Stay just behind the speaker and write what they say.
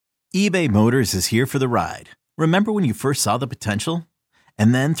eBay Motors is here for the ride. Remember when you first saw the potential?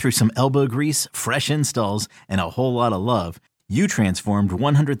 And then through some elbow grease, fresh installs, and a whole lot of love, you transformed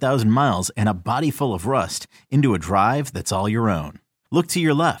 100,000 miles and a body full of rust into a drive that's all your own. Look to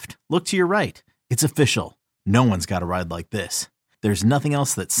your left. Look to your right. It's official. No one's got a ride like this. There's nothing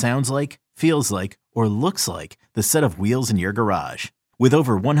else that sounds like, feels like, or looks like the set of wheels in your garage. With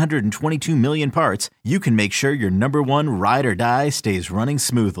over 122 million parts, you can make sure your number one ride or die stays running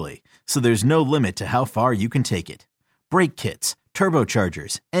smoothly. So there's no limit to how far you can take it. Brake kits,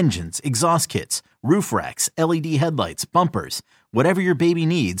 turbochargers, engines, exhaust kits, roof racks, LED headlights, bumpers, whatever your baby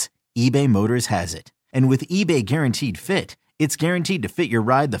needs, eBay Motors has it. And with eBay Guaranteed Fit, it's guaranteed to fit your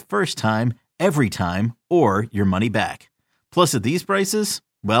ride the first time, every time, or your money back. Plus at these prices,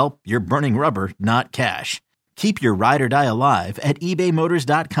 well, you're burning rubber, not cash. Keep your ride or die alive at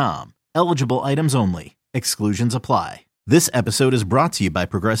ebaymotors.com. Eligible items only. Exclusions apply. This episode is brought to you by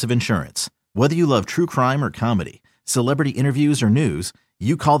Progressive Insurance. Whether you love true crime or comedy, celebrity interviews or news,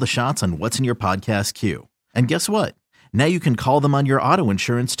 you call the shots on what's in your podcast queue. And guess what? Now you can call them on your auto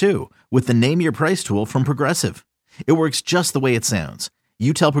insurance too with the Name Your Price tool from Progressive. It works just the way it sounds.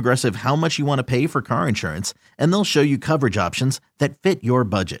 You tell Progressive how much you want to pay for car insurance, and they'll show you coverage options that fit your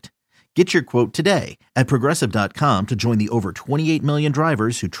budget. Get your quote today at Progressive.com to join the over 28 million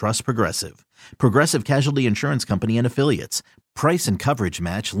drivers who trust Progressive. Progressive Casualty Insurance Company and Affiliates. Price and coverage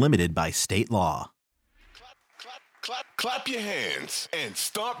match limited by state law. Clap your hands and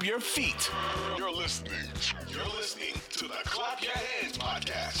stomp your feet. You're listening to the Clap Your Hands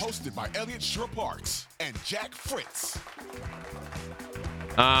podcast, hosted by Elliot Shore-Parks and Jack Fritz.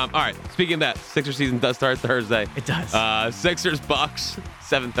 All right. Speaking of that, Sixers season does start Thursday. It does. Sixers Bucks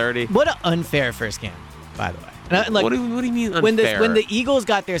 7:30. What an unfair first game, by the way. And what do you mean unfair? When the Eagles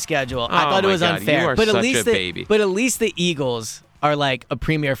got their schedule, I thought it was unfair. You are but such at least a baby. But at least the Eagles are like a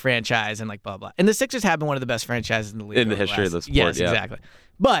premier franchise and like blah blah. And the Sixers have been one of the best franchises in the league in the history of the sport. Yes, yeah. exactly.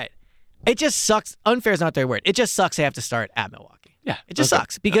 But it just sucks. Unfair is not their word. It just sucks they have to start at Milwaukee. Yeah, it just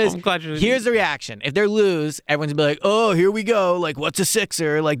sucks because here's the reaction. If they lose, everyone's gonna be like, "Oh, here we go! Like, what's a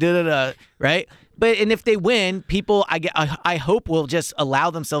Sixer? Like, da da da." Right? And if they win, people, I hope will just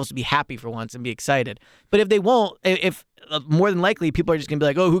allow themselves to be happy for once and be excited. But if they won't, if more than likely people are just gonna be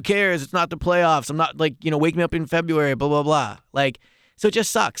like, "Oh, who cares? It's not the playoffs. I'm not like wake me up in February." Blah blah blah. Like, so it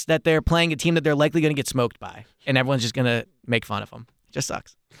just sucks that they're playing a team that they're likely gonna get smoked by, and everyone's just gonna make fun of them. It just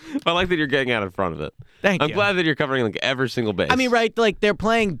sucks. I like that you're getting out in front of it. Thank you. I'm glad that you're covering like every single base. I mean, right? Like they're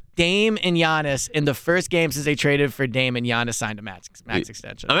playing Dame and Giannis in the first game since they traded for Dame and Giannis signed a max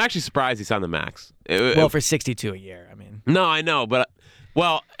extension. I'm actually surprised he signed the max. For $62 a year. I mean, no, I know, but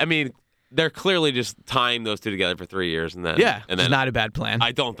I mean, they're clearly just tying those two together for 3 years, and then it's not a bad plan.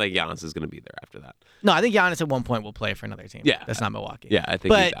 I don't think Giannis is going to be there after that. No, I think Giannis at one point will play for another team. Yeah, that's not Milwaukee. Yeah, I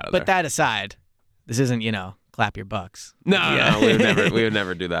think he's out of there. But that aside, this isn't clap your Bucks. No, we would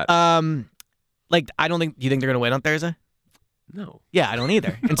never do that. I don't think. Do you think they're gonna win on Thursday? No. Yeah, I don't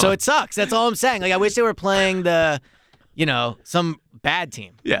either. And so it sucks. That's all I'm saying. Like I wish they were playing some bad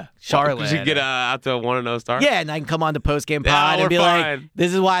team. Yeah, Charlotte. Did you get out to a 1-0 start? Yeah, and I can come on the post game pod and be fine. like,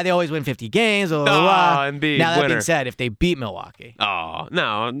 "This is why they always win 50 games." Blah, blah, blah. Embiid, now that winner. being said, if they beat Milwaukee,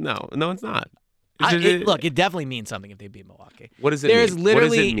 no, it's not. Look, it definitely means something if they beat Milwaukee. What does it There's mean? literally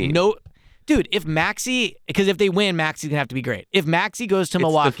what does it mean? no. Dude, because if they win, Maxey's gonna have to be great. If Maxey goes to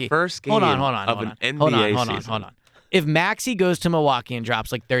Milwaukee, the first game hold on, of an NBA season. Hold on. If Maxey goes to Milwaukee and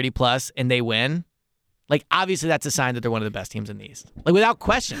drops like 30 plus and they win, like obviously that's a sign that they're one of the best teams in the East, like without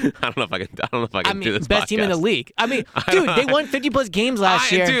question. I don't know if I can do this. Best team in the league. I mean, dude, they won 50 plus games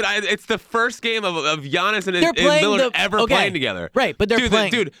last year. Dude, it's the first game of Giannis and Lillard ever playing together. Right, but they're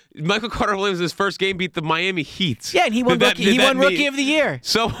playing. Dude, Michael Carter Williams' his first game beat the Miami Heat. Yeah, and he won Rookie of the Year.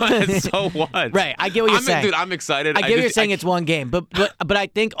 So what? So what? Right, I get what you're saying. Dude, I'm excited. I get what you're saying. It's one game, but I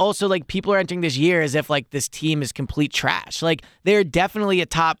think also like people are entering this year as if like this team is complete trash. Like they're definitely a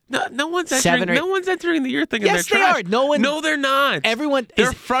top. No one's entering the year thinking they're trash. They are. No, they're not.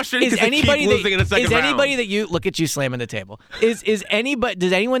 They're frustrated because they keep losing in the second round. Is anybody that you look at you slamming the table? Does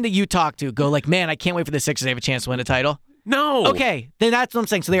anyone that you talk to go like, man, I can't wait for the Sixers to have a chance to win a title? No. Okay, then that's what I'm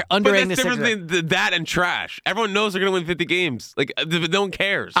saying. So they're underrating the Sixers. But that's different than that and trash. Everyone knows they're going to win 50 games. Like no one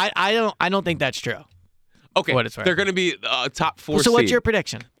cares. I don't think that's true. Okay, they're going to be a top 4 seed. So what's your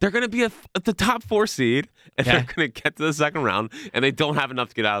prediction? They're going to be the top 4 seed, and they're going to get to the second round, and they don't have enough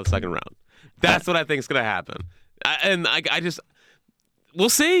to get out of the second round. That's what I think is going to happen. We'll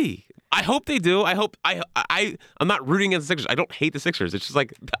see. I hope they do. I'm not rooting against the Sixers. I don't hate the Sixers. It's just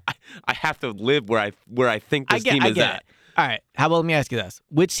like I have to live where I think this team is at. All right. How about let me ask you this: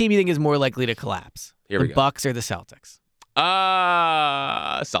 which team do you think is more likely to collapse? Here we the go. Bucks or the Celtics?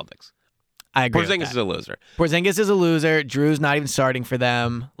 Celtics. I agree. Porzingis with is that. a loser. Porzingis is a loser. Drew's not even starting for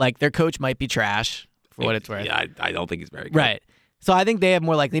them. Like, their coach might be trash, for what it's worth. Yeah, I don't think he's very good. Right. So I think they have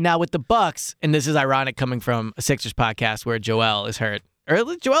more likely. Now with the Bucks, and this is ironic coming from a Sixers podcast where Joel is hurt. Or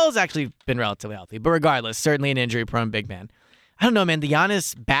Joel has actually been relatively healthy, but regardless, certainly an injury-prone big man. I don't know, man. The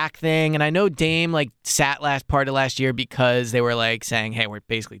Giannis back thing, and I know Dame like sat part of last year because they were like saying, "Hey, we're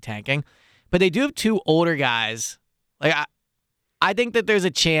basically tanking," but they do have two older guys. Like I think that there's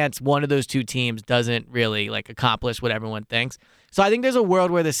a chance one of those two teams doesn't really like accomplish what everyone thinks. So I think there's a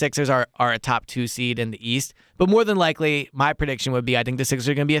world where the Sixers are a top 2 seed in the East, but more than likely, my prediction would be I think the Sixers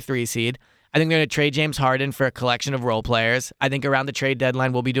are going to be a 3 seed. I think they're going to trade James Harden for a collection of role players. I think around the trade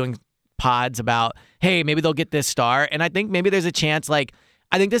deadline, we'll be doing pods about, hey, maybe they'll get this star. And I think maybe there's a chance, like,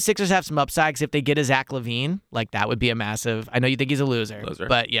 I think the Sixers have some upside because if they get a Zach LaVine, like, that would be a massive, I know you think he's a loser.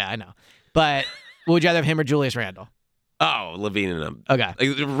 But yeah, I know. But would you rather have him or Julius Randle? Oh, LaVine and him. Okay.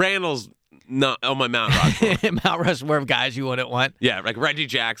 Like, Randle's not on my Mount Rushmore. Mount Rushmore of guys you wouldn't want. Yeah, like Reggie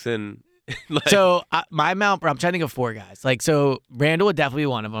Jackson. So my Mount, I'm trying to think of 4 guys. Like, so Randle would definitely be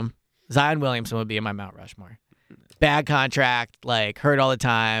one of them. Zion Williamson would be in my Mount Rushmore. Bad contract, like hurt all the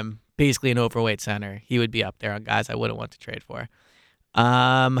time, basically an overweight center. He would be up there on guys I wouldn't want to trade for.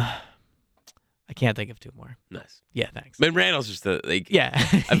 I can't think of 2 more. Nice. Yeah, thanks. Man, Randall's just yeah.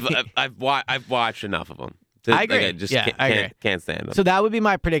 I've watched enough of him. I agree. I just agree. can't stand him. So that would be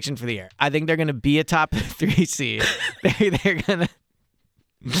my prediction for the year. I think they're going to be a top 3 seed. They're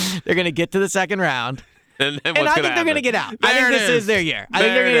gonna get to the second round. And I think they're going to get out. I think this is their year. I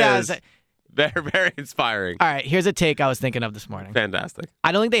think they're going to get out. Very, very inspiring. All right, here's a take I was thinking of this morning. Fantastic.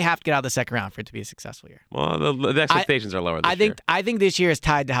 I don't think they have to get out of the second round for it to be a successful year. Well, the expectations are lower this year. I think this year is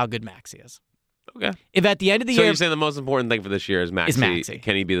tied to how good Maxey is. Okay. If at the end of the year... So year... you're saying the most important thing for this year is Maxey.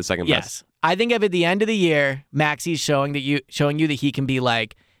 Can he be the second best? Yes. I think if at the end of the year, Maxey's showing you that he can be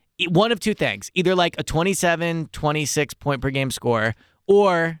like one of 2 things. Either like a 27, 26 point per game scorer,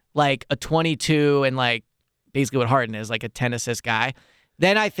 or like a 22 and like basically what Harden is, like a 10 assist guy.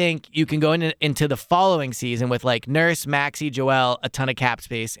 Then I think you can go into the following season with like Nurse, Maxey, Joel, a ton of cap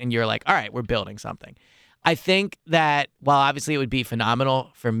space, and you're like, all right, we're building something. I think that while obviously it would be phenomenal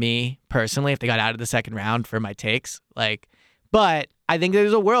for me personally if they got out of the second round for my takes, but I think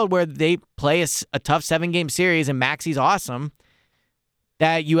there's a world where they play a tough 7-game series and Maxey's awesome,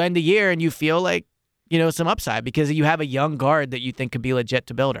 that you end the year and you feel like, some upside because you have a young guard that you think could be legit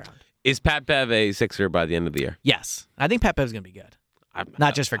to build around. Is Pat Bev a Sixer by the end of the year? Yes. I think Pat Bev's going to be good.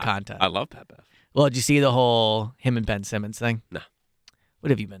 Not just for content. I love Pat Bev. Well, did you see the whole him and Ben Simmons thing? No. What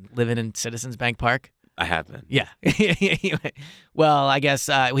have you been, living in Citizens Bank Park? I have been. Yeah. Well, I guess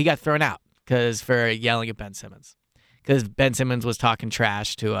we got thrown out for yelling at Ben Simmons. Because Ben Simmons was talking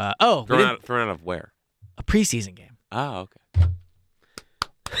trash to, thrown out of where? A preseason game. Oh, okay.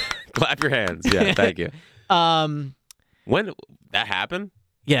 Clap your hands. Yeah, thank you. When that happened?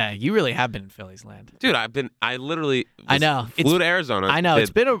 Yeah, you really have been in Philly's land, dude. I literally. I know. Flew to Arizona. I know.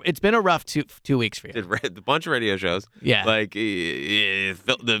 It's been a rough 2 weeks for you. Did a bunch of radio shows. Yeah. Like I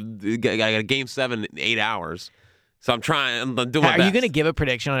got Game 7 in 8 hours. So I'm doing my best. Are you going to give a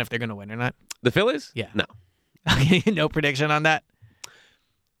prediction on if they're going to win or not? The Phillies? Yeah. No. No prediction on that.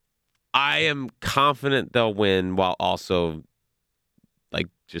 I am confident they'll win, while also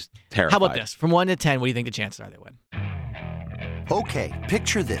just terrified. How about this? From 1 to 10, what do you think the chances are they win? Okay,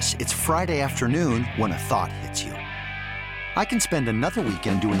 picture this. It's Friday afternoon when a thought hits you. I can spend another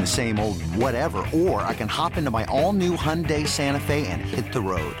weekend doing the same old whatever, or I can hop into my all-new Hyundai Santa Fe and hit the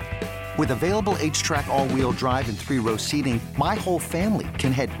road. With available H-Track all-wheel drive and 3-row seating, my whole family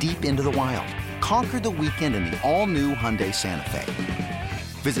can head deep into the wild. Conquer the weekend in the all-new Hyundai Santa Fe.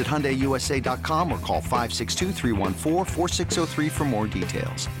 Visit HyundaiUSA.com or call 562-314-4603 for more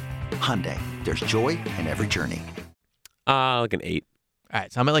details. Hyundai, there's joy in every journey. Like an 8. All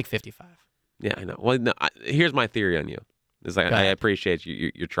right, so I'm at like 55. Yeah, I know. Well, no, here's my theory on you. It's like I appreciate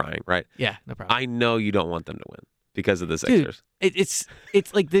you're trying, right? Yeah, no problem. I know you don't want them to win because of the Sixers. Dude, it's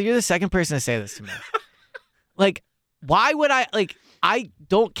like you're the second person to say this to me. Like, why would I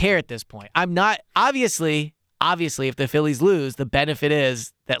don't care at this point. I'm not obviously if the Phillies lose, the benefit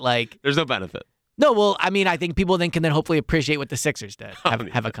is that there's no benefit. No, well, I mean, I think people then can hopefully appreciate what the Sixers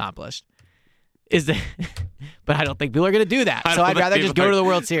have accomplished. But I don't think people are going to do that. So I'd rather just go to the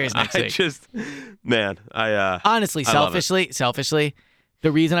World Series next week. Honestly, selfishly,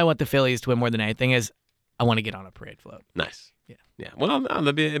 the reason I want the Phillies to win more than anything is I want to get on a parade float. Nice. Yeah. Well,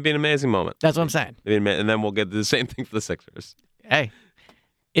 it'd be an amazing moment. That's what I'm saying. And then we'll get the same thing for the Sixers. Hey,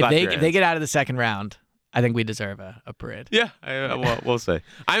 if they get out of the second round, I think we deserve a parade. Yeah, we'll say.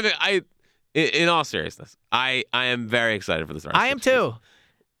 in all seriousness, I am very excited for this. I am too.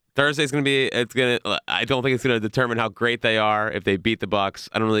 Thursday's going to be. I don't think it's going to determine how great they are if they beat the Bucks.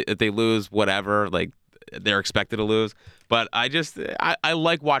 I don't really. If they lose, whatever. Like they're expected to lose. But I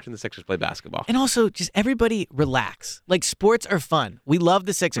like watching the Sixers play basketball. And also, just everybody relax. Like, sports are fun. We love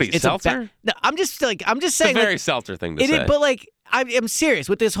the Sixers. Wait, Seltzer? No, I'm just saying. It's a very Seltzer thing to say. But like, I'm serious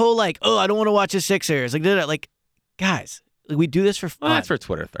with this whole like, I don't want to watch the Sixers. Like, guys, we do this for fun. Well, that's for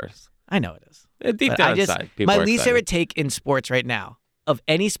Twitter thirst. I know it is. Deep down inside, people my are least excited. favorite take in sports right now of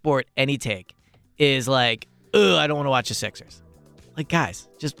any sport, any take, is like, I don't want to watch the Sixers. Like, guys,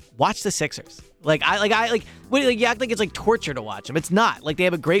 just watch the Sixers. You act like it's like torture to watch them. It's not. Like, they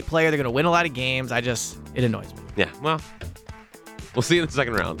have a great player. They're gonna win a lot of games. It annoys me. Yeah. Well, we'll see you in the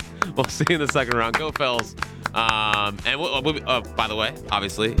second round. Go Phils. And by the way,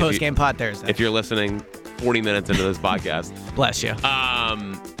 obviously, Post game pod Thursday. If you're listening 40 minutes into this podcast, bless you.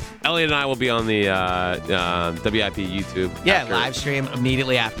 Elliot and I will be on the WIP YouTube. Yeah, live stream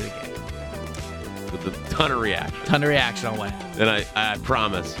immediately after the game. With a ton of reaction. On what? And I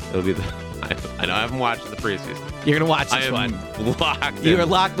promise it'll be I know I haven't watched the preseason. You're going to watch this one. I am locked You are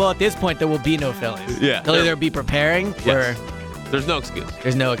locked. Well, at this point, there will be no Phillies. Yeah. They'll either be preparing or... There's no excuse.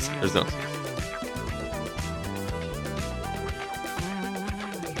 There's no excuse.